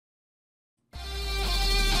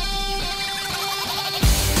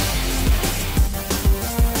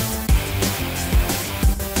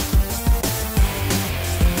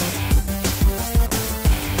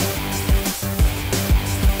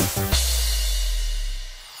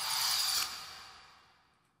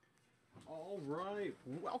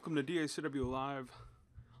Welcome to DACW Live.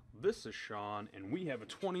 This is Sean, and we have a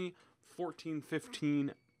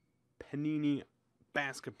 2014-15 Panini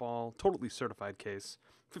basketball, totally certified case.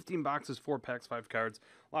 15 boxes, 4 packs, 5 cards.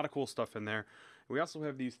 A lot of cool stuff in there. We also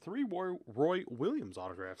have these 3 Roy Williams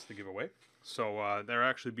autographs to give away. So there'll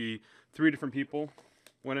actually be 3 different people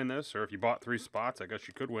winning this, or if you bought 3 spots, I guess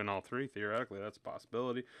you could win all 3. Theoretically, that's a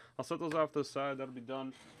possibility. I'll set those off to the side. That'll be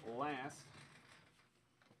done last.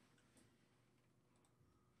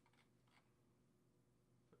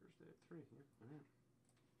 Thursday at 3 here.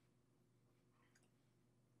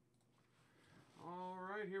 All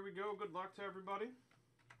right, here we go. Good luck to everybody.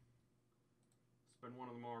 It's been one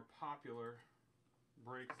of the more popular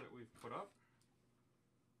breaks that we've put up.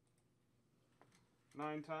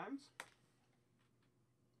 9 times.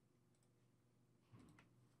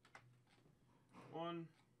 1,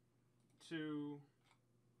 2,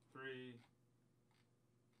 3,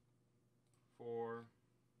 4,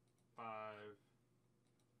 5,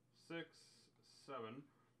 6, 7,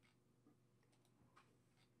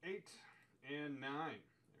 8, and 9. There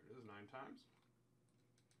it is, 9 times.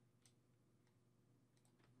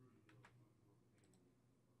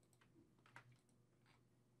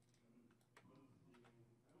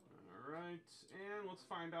 All right, and let's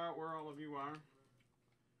find out where all of you are.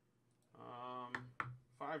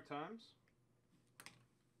 5 times.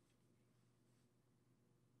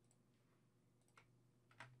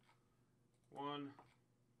 1,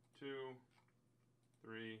 2,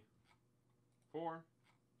 3, 4,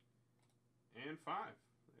 and 5.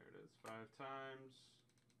 There it is, 5 times.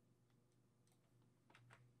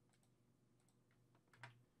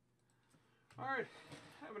 All right,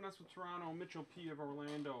 having us with Toronto, Mitchell P. of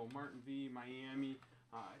Orlando, Martin V. Miami,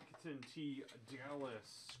 Keaton T.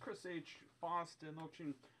 Dallas, Chris H. Boston,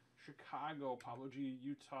 Lochin Chicago, Pablo G.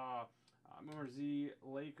 Utah, Member Z.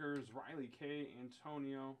 Lakers, Riley K.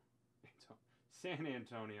 San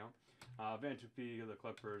Antonio, Vantu P. the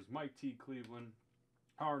Clippers, Mike T. Cleveland,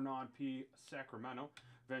 Arnaud P. Sacramento,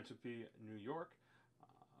 Vantu P. New York,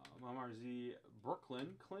 Member Z.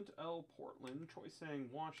 Brooklyn, Clint L. Portland, Choi Sang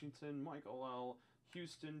Washington, Michael L.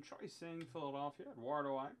 Houston, Choi Sang Philadelphia,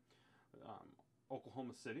 Eduardo I.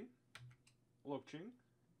 Oklahoma City, Loching,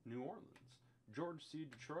 New Orleans, George C.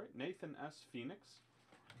 Detroit, Nathan S. Phoenix,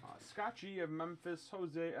 Scott G. of Memphis,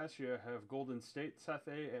 Jose S. You have Golden State, Seth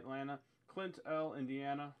A. Atlanta, Clint L.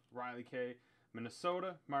 Indiana, Riley K.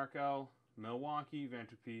 Minnesota, Mark L. Milwaukee,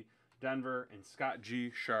 Vantu P. Denver, and Scott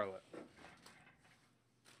G. Charlotte.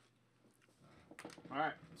 All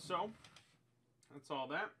right, so that's all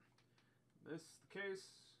that. This is the case.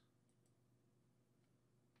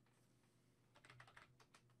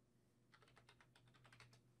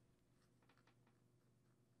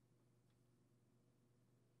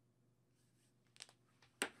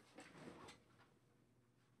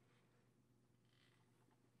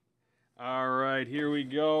 All right, here we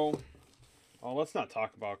go. Oh, let's not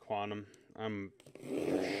talk about Quantum. I'm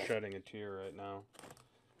shedding a tear right now.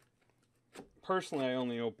 Personally, I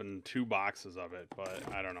only opened 2 boxes of it, but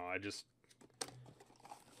I don't know. I just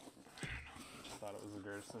thought it was the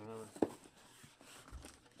greatest thing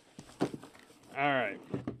ever. All right.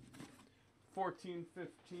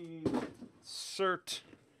 14-15 cert.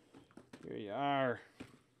 Here you are.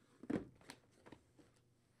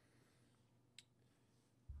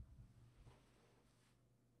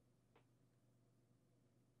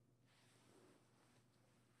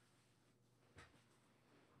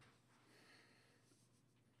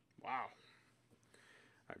 Wow.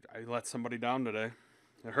 I let somebody down today.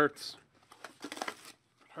 It hurts. It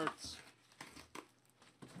hurts.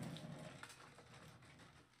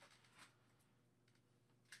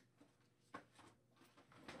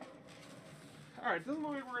 Alright, doesn't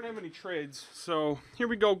look like we're going to have any trades. So, here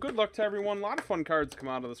we go. Good luck to everyone. A lot of fun cards come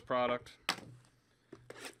out of this product.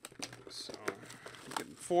 So,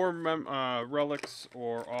 getting 4 relics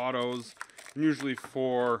or autos. And usually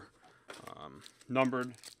 4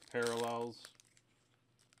 numbered parallels.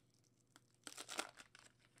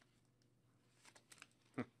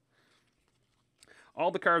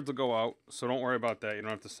 All the cards will go out, so don't worry about that. You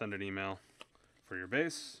don't have to send an email for your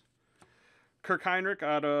base. Kirk Heinrich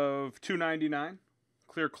out of $2.99.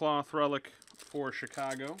 Clear cloth relic for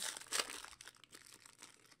Chicago.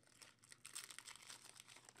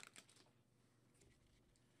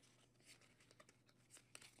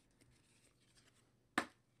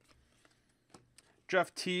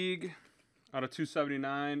 Jeff Teague out of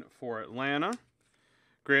 $2.79 for Atlanta.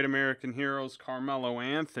 Great American Heroes Carmelo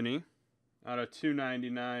Anthony out of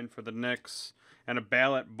 $2.99 for the Knicks. And a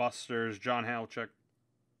Ballot Busters John Havlicek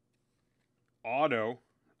auto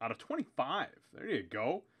out of 25. There you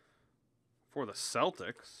go. for the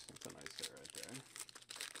Celtics. That's a nice hit right there.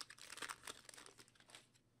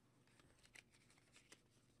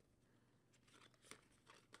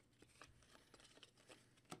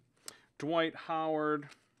 Dwight Howard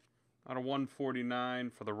out of 149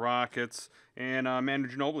 for the Rockets. And Manu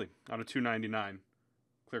Ginobili out of 299.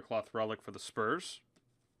 Clear cloth relic for the Spurs.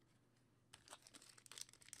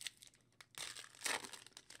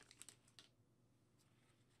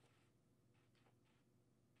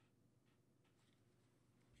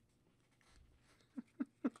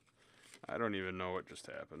 I don't even know what just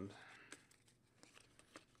happened.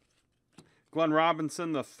 Glenn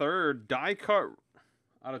Robinson the third, die cut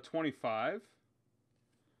out of 25.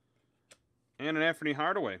 And an Anthony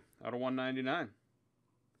Hardaway out of 199.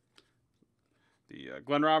 The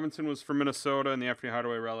Glenn Robinson was for Minnesota, and the Anthony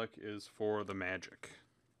Hardaway relic is for the Magic.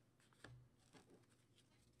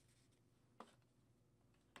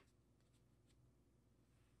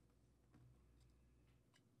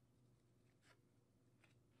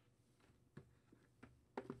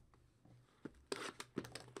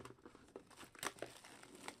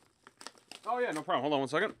 Oh, yeah, no problem. Hold on one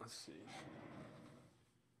second. Let's see.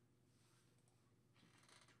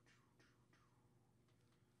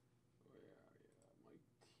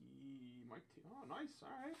 Mike T. Oh, nice. All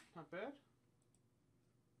right. Not bad.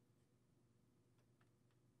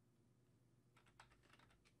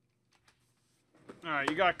 All right,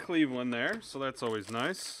 you got Cleveland there, so that's always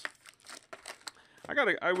nice.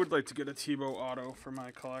 I would like to get a Tebow auto for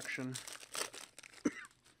my collection.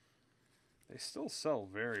 They still sell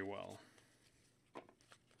very well.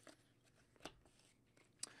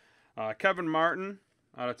 Kevin Martin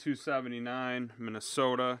out of 279,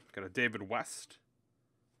 Minnesota. Got a David West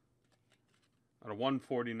out of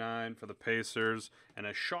 149 for the Pacers. And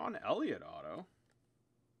a Sean Elliott auto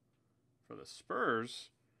for the Spurs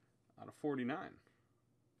out of 49.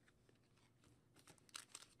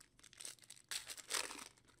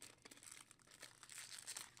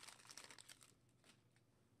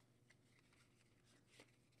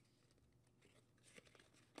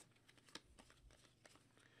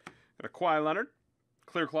 Got a Kawhi Leonard,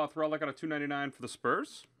 clear cloth relic out of 299 for the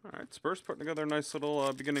Spurs. All right, Spurs putting together a nice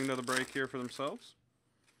little beginning to the break here for themselves.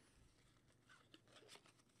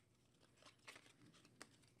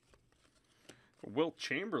 Wilt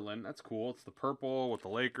Chamberlain, that's cool. It's the purple with the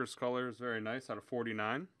Lakers colors, very nice, out of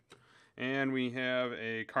 49. And we have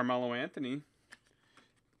a Carmelo Anthony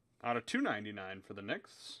out of 299 for the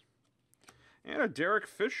Knicks. And a Derek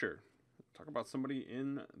Fisher. Talk about somebody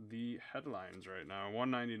in the headlines right now.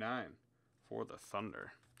 199 for the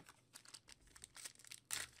Thunder.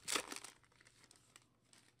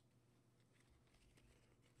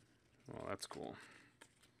 Well, that's cool.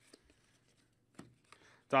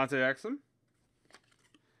 Dante Exum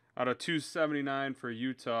out of 279 for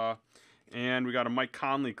Utah. And we got a Mike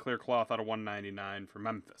Conley clear cloth out of 199 for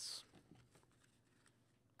Memphis.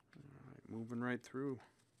 All right, moving right through.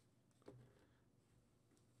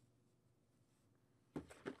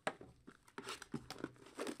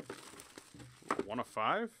 1 of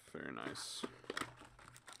 5. Very nice.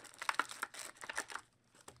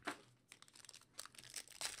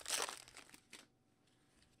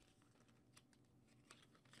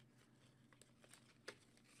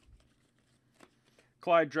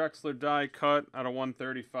 Clyde Drexler die cut out of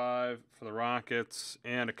 135 for the Rockets.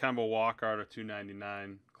 And a Kemba Walker out of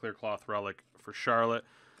 299. Clear cloth relic for Charlotte.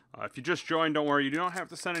 If you just joined, don't worry. You don't have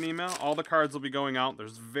to send an email. All the cards will be going out.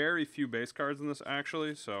 There's very few base cards in this,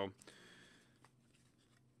 actually. So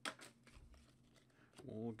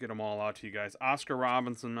we'll get them all out to you guys. Oscar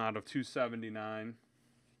Robinson out of 279.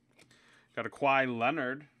 Got a Kawhi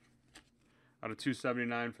Leonard out of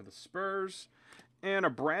 279 for the Spurs. And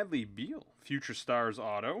a Bradley Beal, Future Stars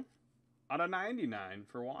auto, out of 99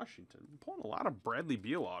 for Washington. I'm pulling a lot of Bradley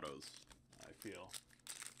Beal autos, I feel.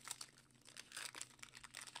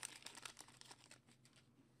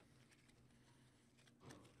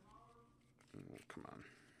 Oh, come on.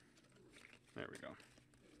 There we go.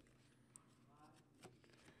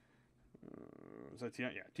 Is that yeah,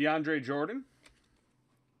 DeAndre Jordan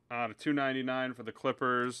out of 299 for the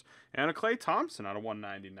Clippers, and a Klay Thompson out of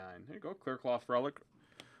 199. There you go, clear cloth relic,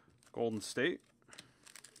 Golden State.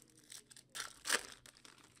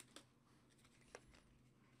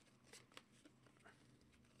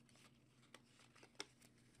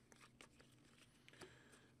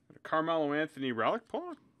 A Carmelo Anthony relic, pull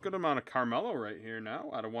a good amount of Carmelo right here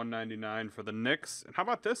now out of 199 for the Knicks. And how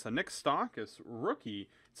about this? A Nick Stockis rookie.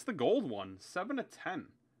 It's the gold one, 7 of 10.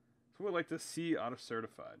 That's what we like to see out of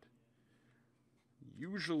certified.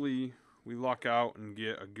 Usually we luck out and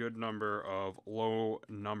get a good number of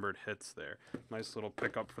low-numbered hits there. Nice little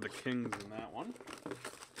pickup for the Kings in that one.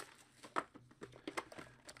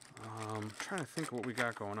 Trying to think of what we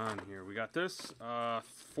got going on here. We got this.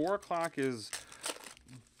 4 o'clock is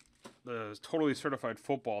the totally certified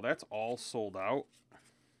football. That's all sold out.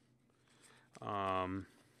 5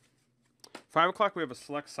 o'clock, we have a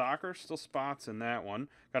select soccer. Still spots in that one.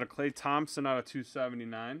 Got a Clay Thompson out of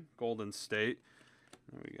 279. Golden State.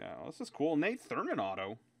 There we go. This is cool. Nate Thurman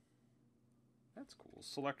auto. That's cool.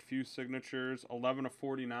 Select few signatures. 11 of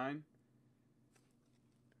 49.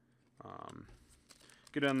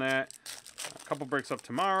 Good on that. A couple breaks up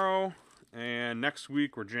tomorrow. And next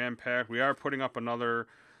week, we're jam-packed. We are putting up another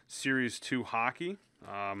Series 2 hockey.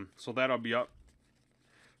 So that'll be up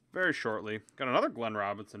very shortly. Got another Glenn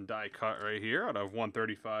Robinson die cut right here out of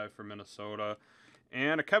 135 for Minnesota.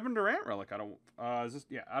 And a Kevin Durant relic out of,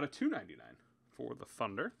 out of 299 for the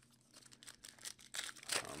Thunder.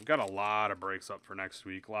 Got a lot of breaks up for next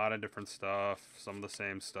week. A lot of different stuff. Some of the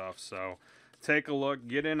same stuff. So take a look.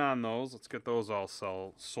 Get in on those. Let's get those all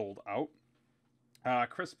sold out.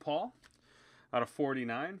 Chris Paul out of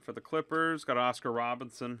 49 for the Clippers. Got Oscar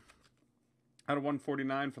Robinson out of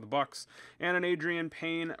 149 for the Bucks. And an Adrian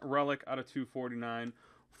Payne relic out of 249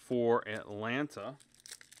 for Atlanta.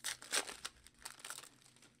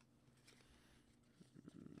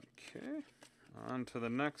 Okay. On to the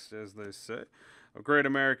next, as they say. A great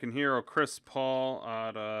American hero, Chris Paul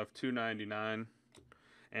out of 299.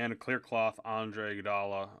 And a clear cloth Andre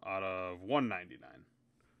Iguodala out of 199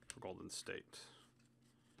 for Golden State.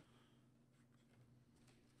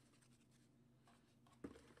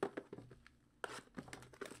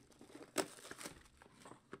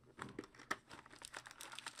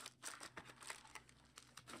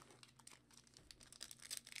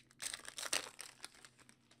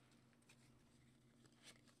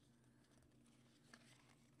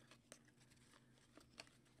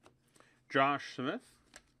 Josh Smith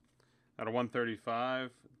out of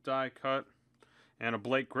 135 die cut, and a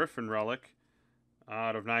Blake Griffin relic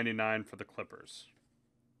out of 99 for the Clippers.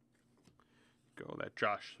 Go, that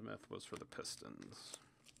Josh Smith was for the Pistons.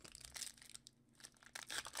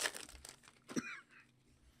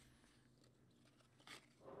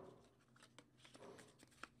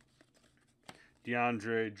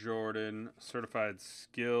 DeAndre Jordan, certified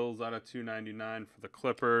skills out of 299 for the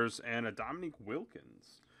Clippers, and a Dominique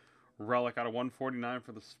Wilkins relic out of 149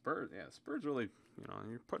 for the Spurs. Yeah, Spurs really,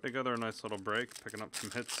 you're putting together a nice little break, picking up some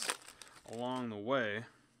hits along the way.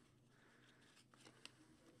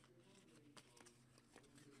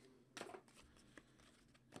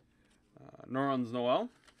 Nerlens Noel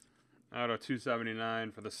out of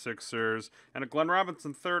 279 for the Sixers, and a Glenn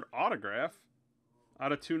Robinson third autograph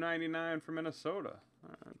out of 299 for Minnesota.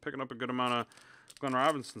 Picking up a good amount of Glenn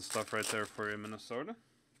Robinson stuff right there for you, Minnesota.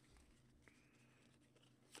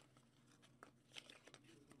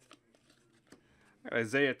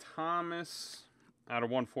 Isaiah Thomas out of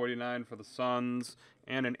 149 for the Suns,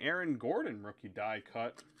 and an Aaron Gordon rookie die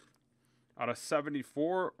cut out of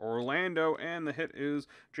 74 Orlando, and the hit is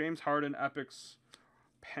James Harden Epic's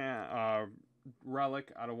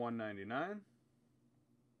relic out of 199.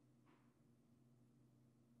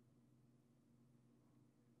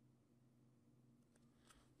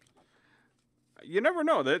 You never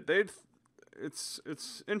know that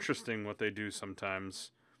it's interesting what they do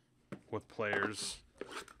sometimes with players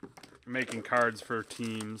making cards for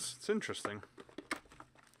teams. It's interesting.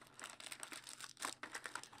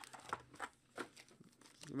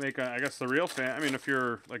 I guess the real fan. I mean, if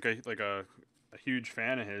you're like a huge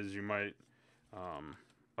fan of his, you might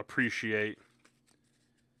appreciate.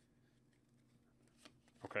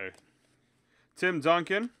 Okay, Tim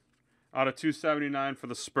Duncan out of 279 for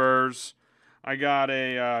the Spurs. I got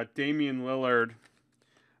a Damian Lillard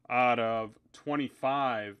out of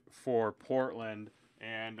 25 for Portland.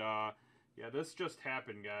 And, yeah, this just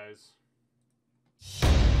happened, guys.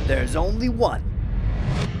 There's only one.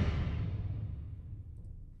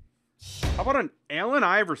 How about an Allen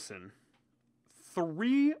Iverson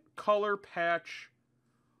 3-color patch,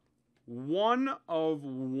 1 of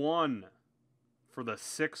 1 for the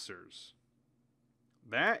Sixers?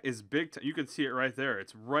 That is big. You can see it right there.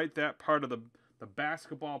 It's right that part of the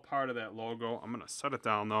basketball part of that logo. I'm going to set it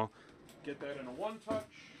down, though. Get that in a one-touch.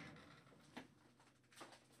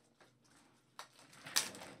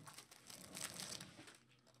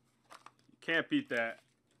 Can't beat that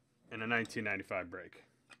in a 1995 break.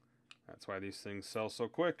 That's why these things sell so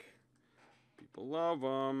quick. People love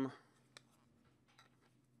them.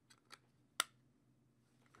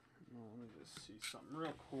 Let me just see something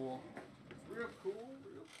real cool. Real cool.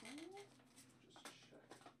 Just check.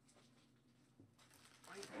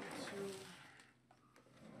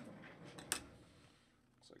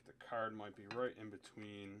 card might be right in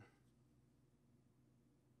between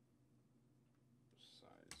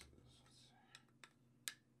sizes.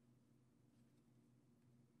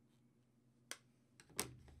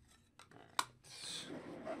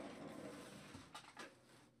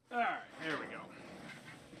 All right, here we go.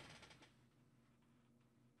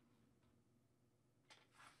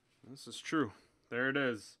 This is true. There it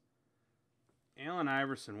is. Allen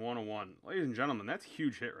Iverson 101. Ladies and gentlemen, that's a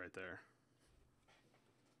huge hit right there.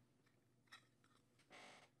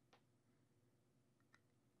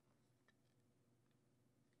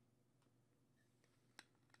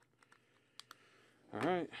 All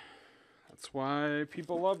right. That's why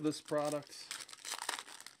people love this product.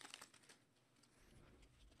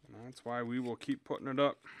 And that's why we will keep putting it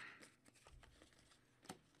up.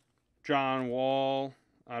 John Wall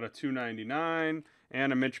out of 299.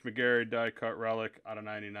 And a Mitch McGarry die cut relic out of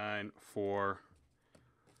 99 for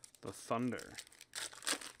the Thunder.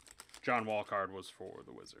 John Wall card was for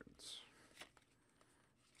the Wizards.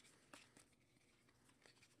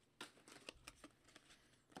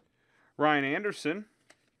 Ryan Anderson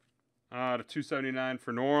out of 279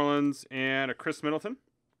 for New Orleans. And a Chris Middleton.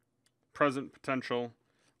 Present potential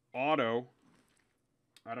auto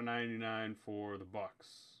out of 99 for the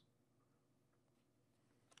Bucks.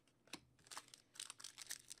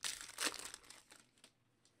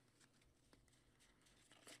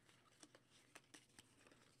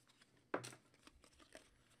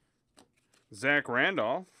 Zach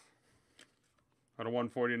Randolph out of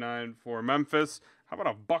 149 for Memphis. How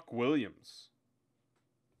about a Buck Williams?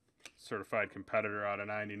 Certified competitor out of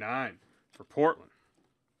 99 for Portland.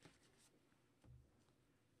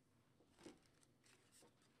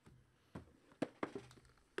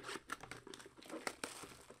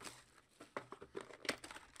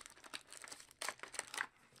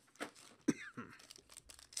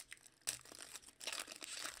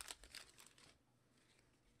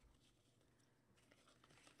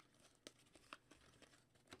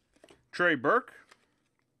 Trey Burke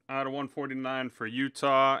out of 149 for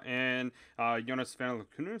Utah, and Jonas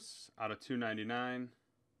Valanciunas out of 299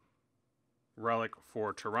 relic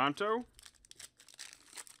for Toronto.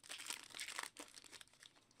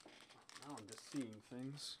 Now I'm just seeing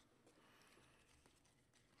things.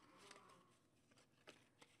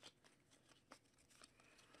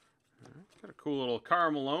 Got a cool little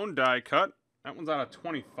Karl Malone die cut. That one's out of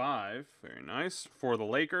 25. Very nice for the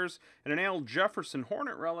Lakers. And an Al Jefferson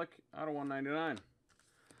Hornet relic out of 199.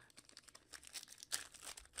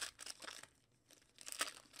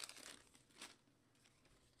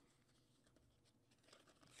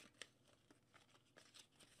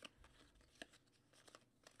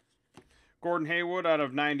 Gordon Hayward out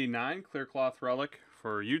of 99. Clear cloth relic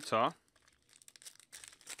for Utah.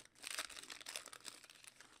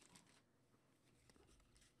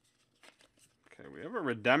 We have a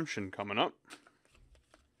redemption coming up.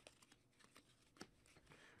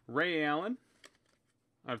 Ray Allen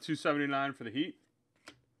out of 279 for the Heat.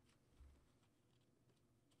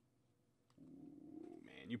 Ooh,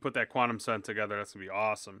 man, you put that quantum set together, that's going to be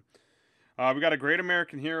awesome. We got a Great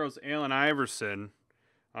American Heroes Allen Iverson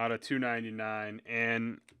out of 299.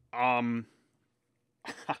 And how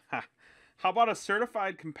about a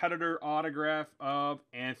certified competitor autograph of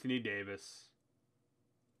Anthony Davis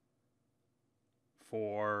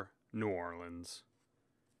for New Orleans?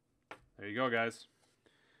 There you go, guys.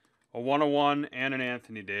 A 101 and an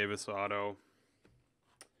Anthony Davis auto.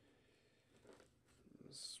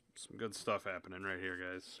 Some good stuff happening right here,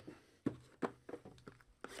 guys.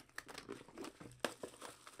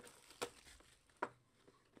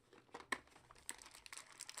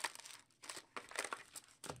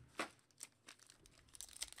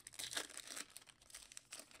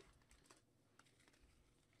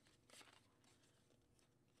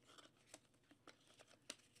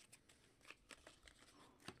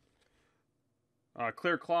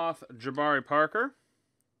 Clear cloth, Jabari Parker.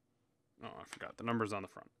 Oh, I forgot. The number's on the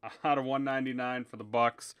front. Out of 199 for the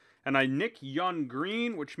Bucks. And a Nick Young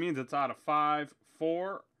green, which means it's out of 5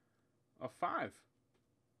 for a 5.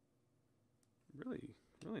 Really,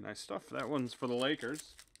 really nice stuff. That one's for the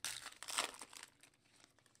Lakers.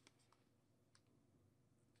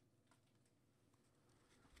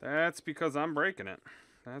 That's because I'm breaking it.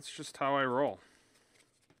 That's just how I roll.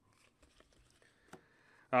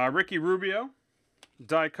 Ricky Rubio.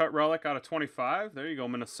 Die cut relic out of 25. There you go,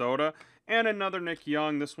 Minnesota. And another Nick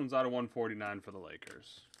Young. This one's out of 149 for the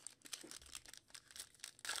Lakers.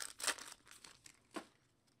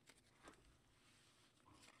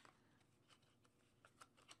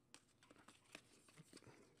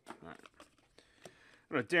 All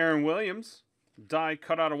right. Darren Williams. Die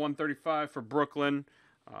cut out of 135 for Brooklyn.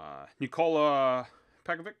 Nikola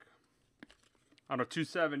Pekovic out of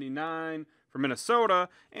 279 for Minnesota.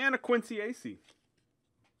 And a Quincy Acey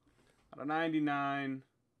out of 99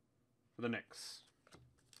 for the Knicks.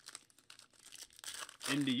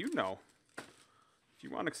 Indy, you know. If you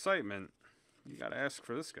want excitement, you got to ask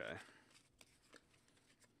for this guy.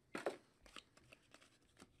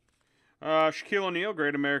 Shaquille O'Neal,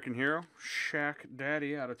 Great American Hero. Shaq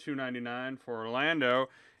Daddy out of 299 for Orlando.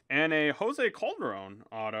 And a Jose Calderon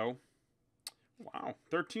auto. Wow,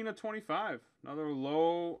 13 of 25. Another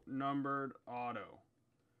low-numbered auto.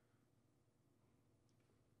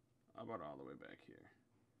 How about all the way back here?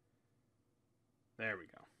 There we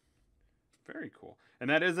go. Very cool. And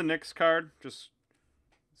that is a Knicks card. Just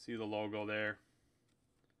see the logo there.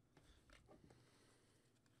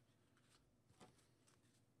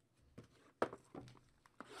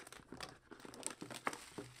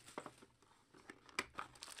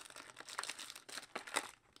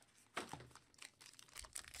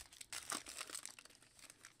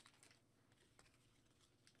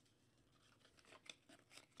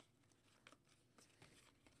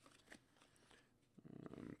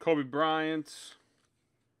 Kobe Bryant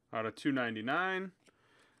out of 299.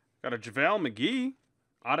 Got a JaVale McGee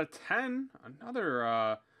out of 10.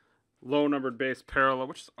 Another low-numbered base parallel,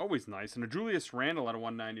 which is always nice. And a Julius Randle out of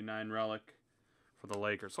 199 relic for the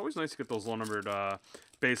Lakers. It's always nice to get those low-numbered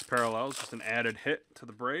base parallels. Just an added hit to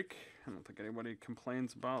the break. I don't think anybody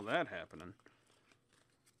complains about that happening.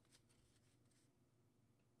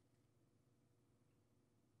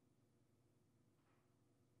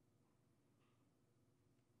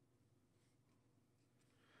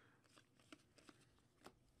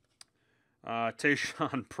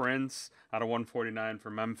 Tayshaun Prince out of 149 for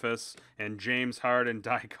Memphis. And James Harden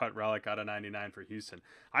die cut relic out of 99 for Houston.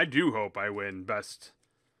 I do hope I win best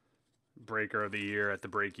breaker of the year at the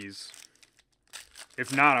breakies.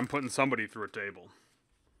 If not, I'm putting somebody through a table.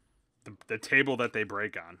 The table that they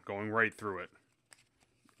break on. Going right through it.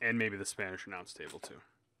 And maybe the Spanish announce table too.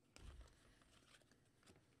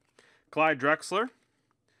 Clyde Drexler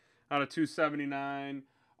out of 279.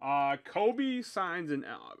 Kobe signs and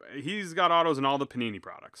he's got autos in all the Panini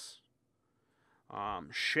products.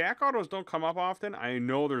 Shaq autos don't come up often. I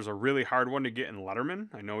know there's a really hard one to get in Letterman.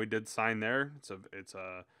 I know he did sign there. It's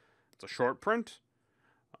a short print.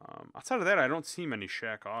 Outside of that, I don't see many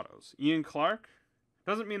Shaq autos. Ian Clark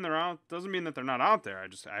doesn't mean they're out. Doesn't mean that they're not out there.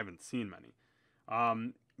 I haven't seen many.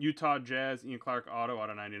 Utah Jazz Ian Clark auto out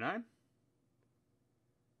of 99.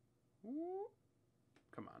 Ooh.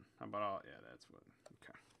 Come on, how about all? Yeah, that's what.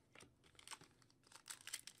 Okay.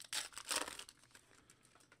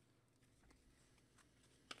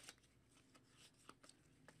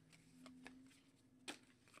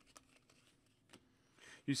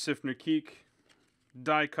 Yusuf Nurkic,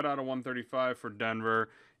 die cut out of 135 for Denver,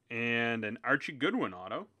 and an Archie Goodwin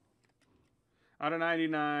auto out of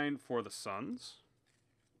 99 for the Suns.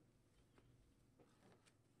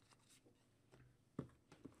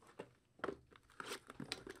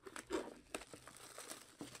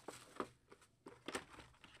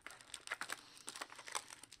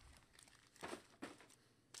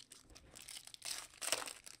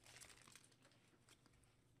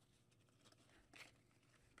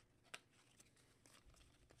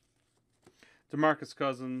 DeMarcus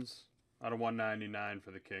Cousins out of 199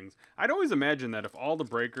 for the Kings. I'd always imagine that if all the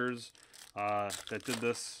breakers that did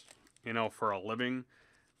this, for a living,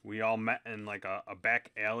 we all met in like a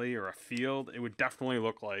back alley or a field, it would definitely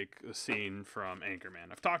look like a scene from Anchorman.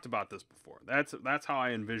 I've talked about this before. That's how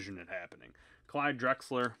I envision it happening. Clyde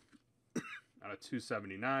Drexler out of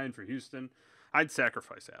 279 for Houston. I'd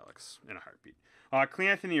sacrifice Alex in a heartbeat.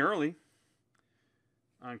 Cleanthony Early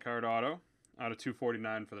on card auto out of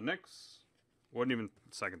 249 for the Knicks. Wouldn't even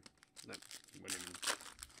second. Wouldn't even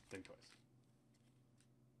think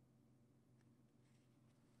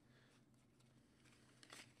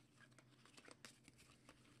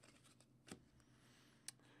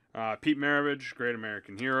twice. Pete Maravich, Great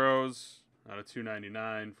American Heroes, out of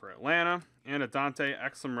 299 for Atlanta, and a Dante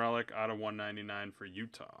Exum relic out of 199 for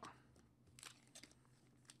Utah.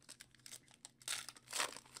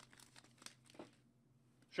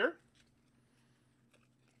 Sure.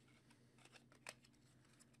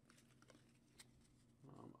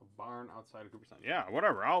 Barn outside of Cooperstown. Yeah,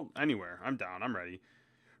 whatever. Anywhere. I'm down. I'm ready.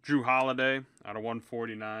 Drew Holiday out of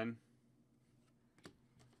 149.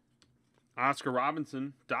 Oscar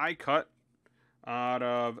Robinson, die cut out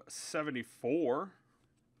of 74.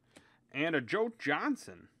 And a Joe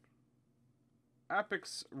Johnson,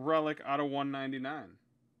 Epics relic out of 199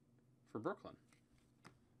 for Brooklyn.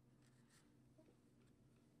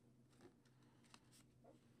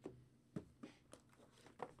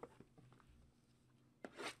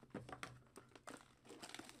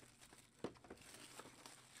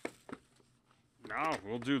 No,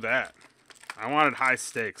 we'll do that. I wanted high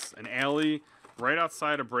stakes. An alley right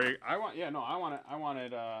outside a break. I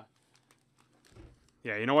wanted,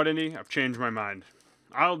 yeah, you know what, Indy? I've changed my mind.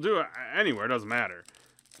 I'll do it anywhere, it doesn't matter.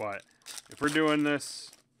 But if we're doing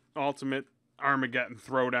this ultimate Armageddon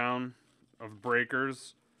throwdown of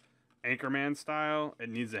breakers, Anchorman style, it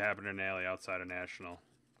needs to happen in an alley outside of National.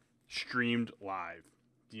 Streamed live.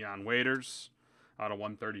 Dion Waiters out of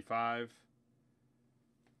 135.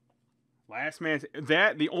 Last man.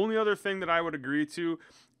 The only other thing that I would agree to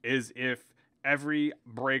is if every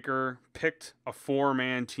breaker picked a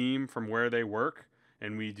 4-man team from where they work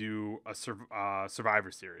and we do a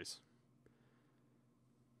Survivor Series.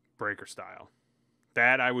 Breaker style.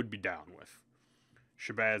 That I would be down with.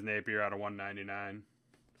 Shabazz Napier out of 199.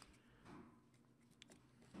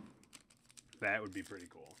 That would be pretty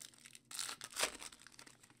cool.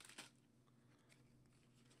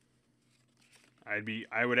 I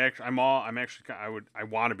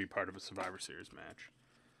want to be part of a Survivor Series match.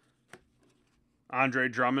 Andre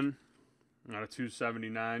Drummond out of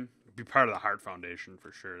 279. Be part of the Hart Foundation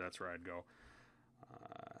for sure. That's where I'd go.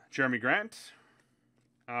 Jeremy Grant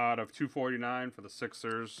out of 249 for the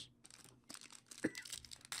Sixers.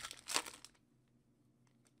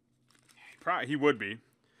 He would be.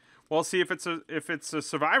 Well, see, if it's a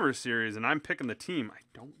Survivor Series and I'm picking the team, I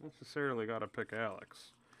don't necessarily got to pick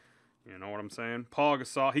Alex. You know what I'm saying? Paul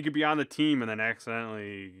Gasol, he could be on the team and then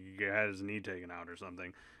accidentally had his knee taken out or something,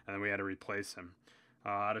 and then we had to replace him.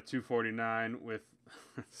 Out of 249 with,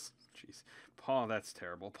 jeez, Paul, that's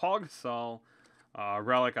terrible. Paul Gasol,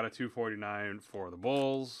 relic out of 249 for the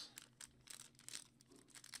Bulls.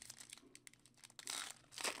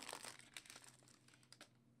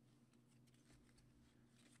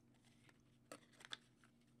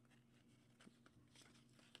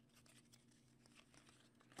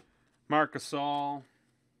 Marc Gasol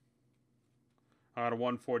out of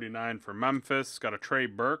 149 for Memphis. Got a Trey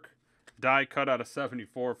Burke. Die cut out of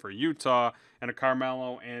 74 for Utah. And a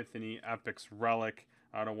Carmelo Anthony Epics relic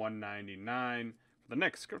out of 199 for the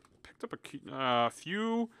Knicks. Picked up a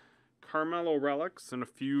few Carmelo relics and a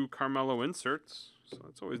few Carmelo inserts. So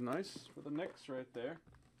that's always nice for the Knicks right there.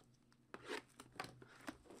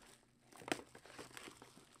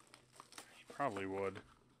 He probably would.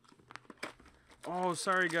 Oh,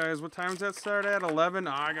 sorry guys. What time does that start at? 11?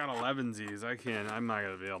 Oh, I got 11Zs. I'm not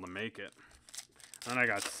going to be able to make it. And I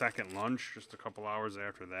got second lunch just a couple hours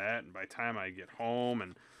after that. And by the time I get home,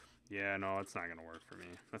 and yeah, no, it's not going to work for me.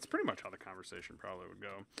 That's pretty much how the conversation probably would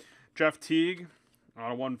go. Jeff Teague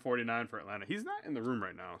out of 149 for Atlanta. He's not in the room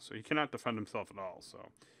right now, so he cannot defend himself at all. So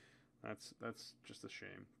that's just a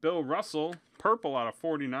shame. Bill Russell, purple out of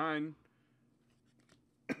 49.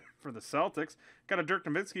 For the Celtics. Got a Dirk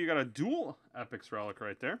Nowitzki. You got a dual Epics relic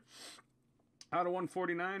right there. Out of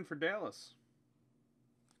 149 for Dallas.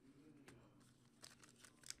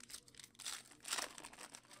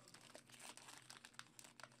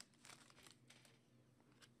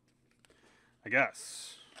 I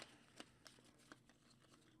guess.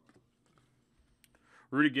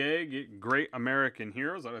 Rudy Gay, Great American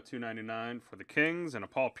Heroes out of 299 for the Kings. And a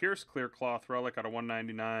Paul Pierce clear cloth relic out of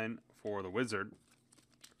 199 for the Wizard.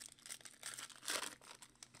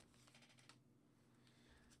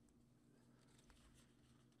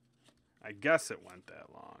 I guess it went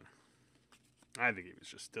that long. I think he was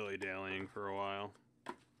just dilly-dallying for a while.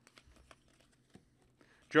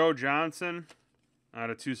 Joe Johnson out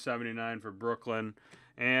of 279 for Brooklyn.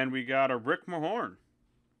 And we got a Rick Mahorn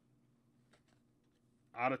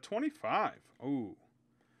out of 25. Ooh.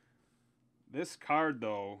 This card,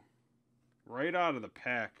 though, right out of the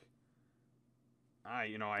pack.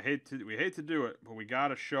 We hate to do it, but we got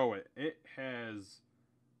to show it. It has,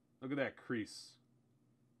 look at that crease.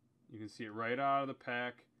 You can see it right out of the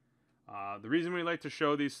pack. The reason we like to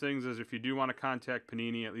show these things is if you do want to contact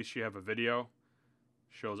Panini, at least you have a video.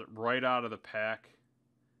 Shows it right out of the pack.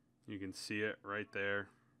 You can see it right there.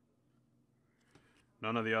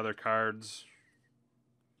 None of the other cards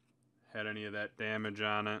had any of that damage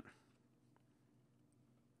on it.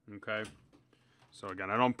 Okay. So again,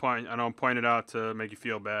 I don't point it out to make you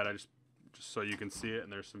feel bad. I just so you can see it,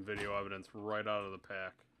 and there's some video evidence right out of the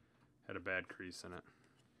pack. Had a bad crease in it.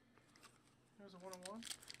 There's a 1-on-1?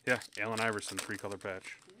 Yeah, Allen Iverson 3-color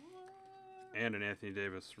patch. What? And an Anthony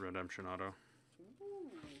Davis redemption auto.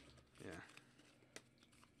 Ooh. Yeah.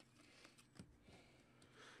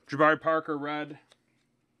 Jabari Parker red.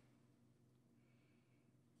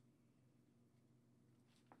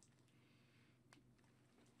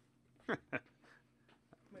 Makes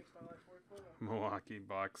my life work for them. Milwaukee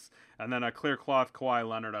Bucks. And then a clear cloth Kawhi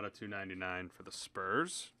Leonard out of 299 for the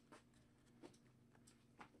Spurs.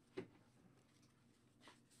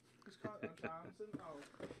 Thompson? Oh. Thompson, not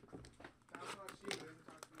you. He doesn't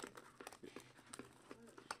talk to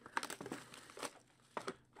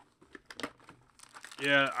me.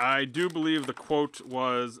 Yeah, I do believe the quote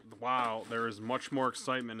was, "Wow, there is much more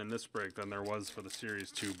excitement in this break than there was for the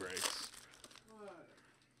Series 2 breaks." What?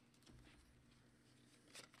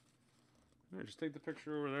 Yeah, just take the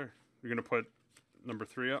picture over there. You're going to put number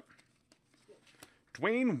 3 up?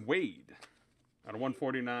 Dwayne Wade out of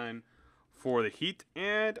 149 for the Heat.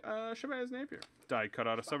 And Shabazz Napier. Die cut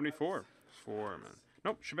out of 74 for him.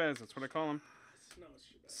 Nope, Shabazz, that's what I call him. No, it's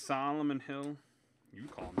Shabazz. Solomon Hill. You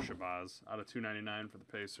call him Shabazz. Out of 299 for the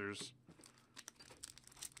Pacers.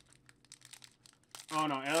 Oh,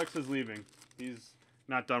 no, Alex is leaving. He's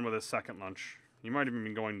not done with his second lunch. He might even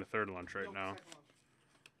be going to third lunch right now.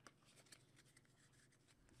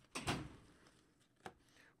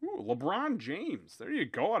 Ooh, LeBron James. There you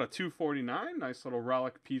go, out of 249. Nice little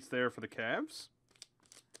relic piece there for the Cavs.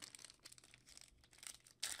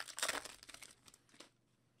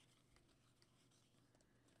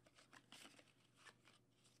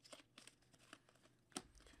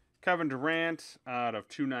 Kevin Durant out of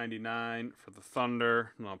 299 for the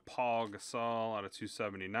Thunder. Paul Gasol out of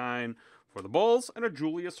 279 for the Bulls. And a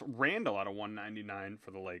Julius Randle out of 199 for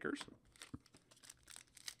the Lakers.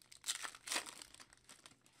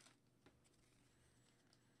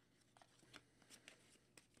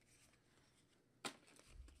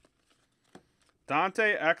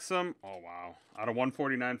 Dante Exum, oh wow, out of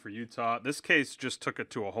 149 for Utah. This case just took it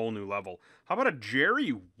to a whole new level. How about a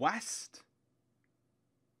Jerry West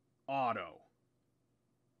auto?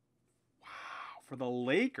 Wow, for the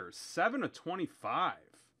Lakers, 7 of 25.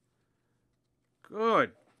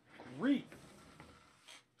 Good grief.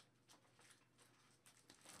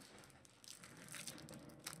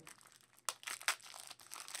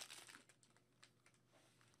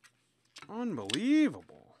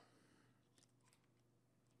 Unbelievable.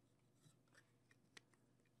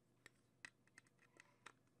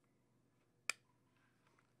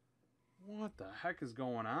 What the heck is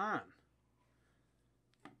going on?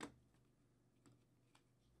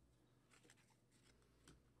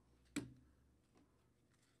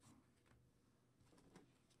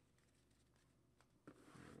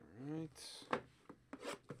 All right.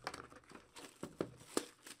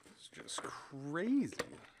 It's just crazy.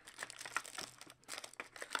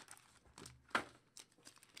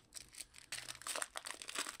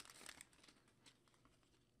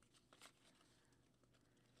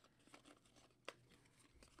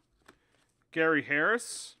 Gary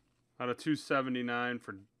Harris out of 279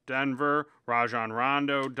 for Denver. Rajon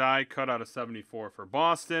Rondo die cut out of 74 for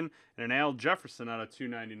Boston. And an Al Jefferson out of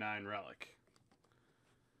 299 relic.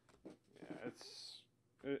 Yeah,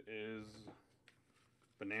 it is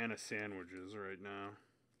banana sandwiches right now.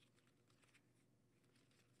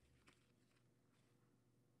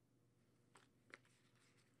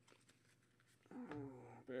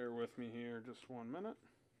 Bear with me here just 1 minute.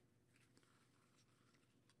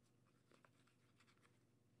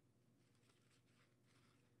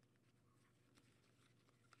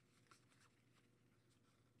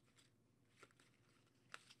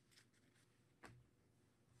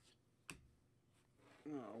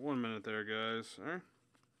 Oh, 1 minute there, guys. All right.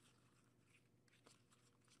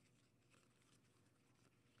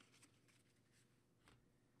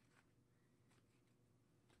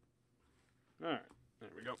 All right, there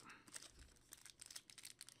we go.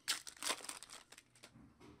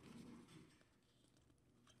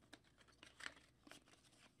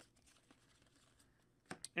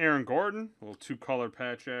 Aaron Gordon, a little two-color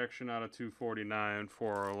patch action out of 249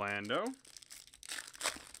 for Orlando.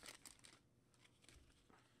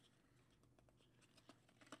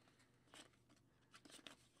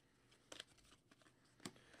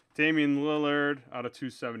 Damian Lillard out of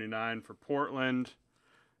 279 for Portland.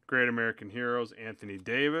 Great American Heroes, Anthony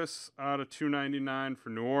Davis out of 299 for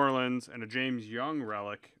New Orleans. And a James Young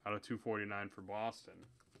relic out of 249 for Boston.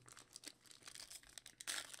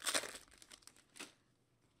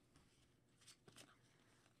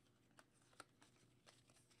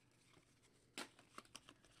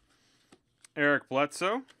 Eric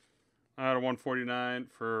Bledsoe out of 149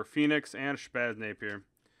 for Phoenix. And Shabazz Napier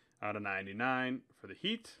out of 99 for the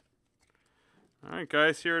Heat. All right,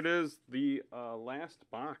 guys, here it is. The last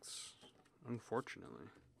box, unfortunately.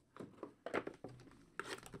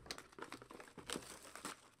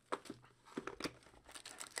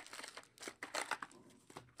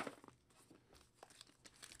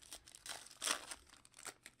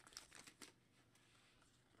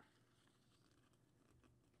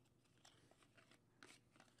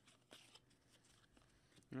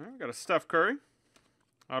 All right, we got a Steph Curry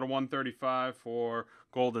out of 135 for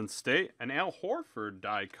Golden State. An Al Horford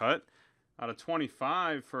die cut out of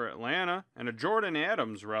 25 for Atlanta. And a Jordan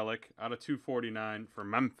Adams relic out of 249 for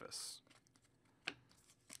Memphis.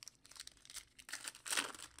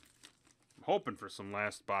 I'm hoping for some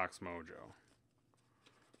last box mojo.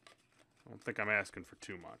 I don't think I'm asking for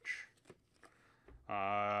too much.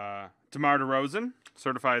 DeMar DeRozan,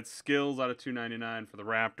 certified skills out of 299 for the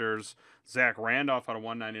Raptors. Zach Randolph out of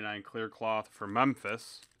 199 clear cloth for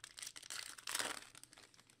Memphis.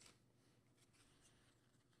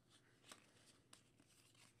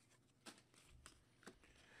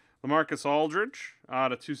 LaMarcus Aldridge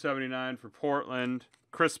out of 279 for Portland.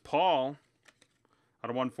 Chris Paul out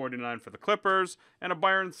of 149 for the Clippers. And a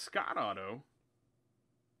Byron Scott auto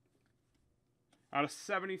out of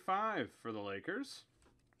 75 for the Lakers.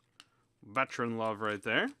 Veteran love right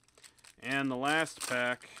there. And the last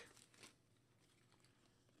pack.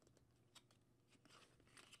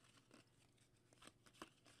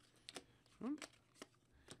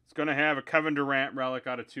 It's going to have a Kevin Durant relic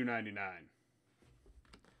out of 299.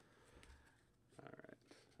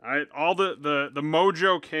 All right. All the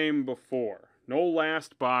mojo came before. No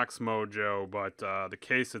last box mojo, but the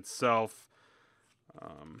case itself.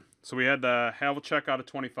 So we had the Havlicek out of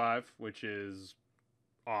 25, which is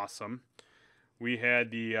awesome. We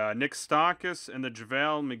had the Nick Stauskas and the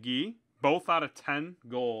JaVale McGee, both out of 10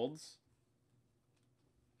 golds.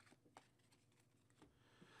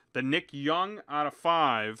 The Nick Young out of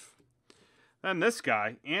 5. Then this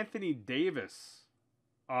guy, Anthony Davis,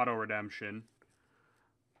 auto redemption.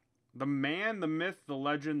 The man, the myth, the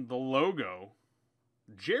legend, the logo,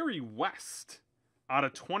 Jerry West out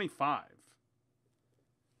of 25.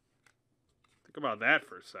 Think about that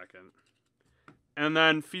for a second. And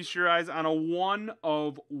then feast your eyes on a 1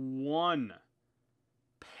 of 1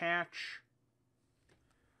 patch.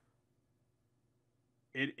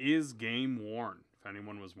 It is game worn, if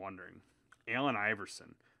anyone was wondering. Allen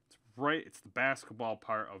Iverson. It's right. It's the basketball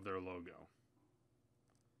part of their logo.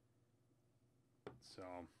 So,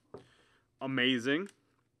 amazing.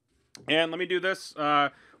 And let me do this.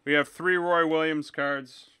 We have 3 Roy Williams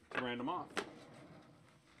cards to random off.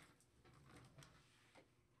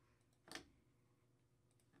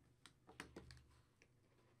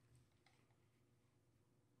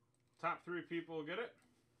 Top 3 people will get it.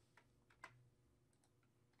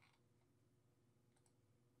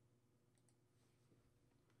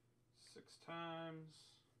 Six times.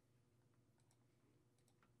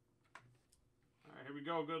 All right, here we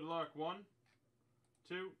go. Good luck. 1,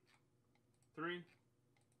 2, 3,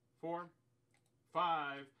 4,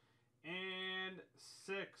 5, and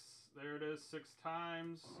 6. There it is, 6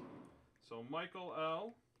 times. So Michael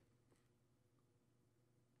L.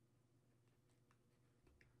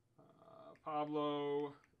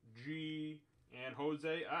 Pablo G. and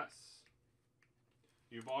Jose S.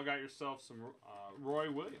 You've all got yourself some Roy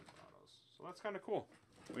Williams autos. So that's kind of cool.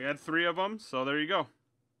 We had 3 of them, so there you go.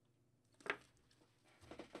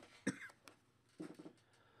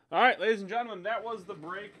 All right, ladies and gentlemen, that was the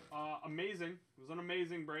break. Amazing. It was an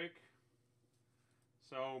amazing break.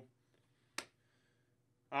 So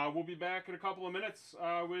we'll be back in a couple of minutes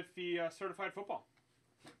with the certified football.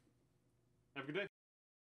 Have a good day.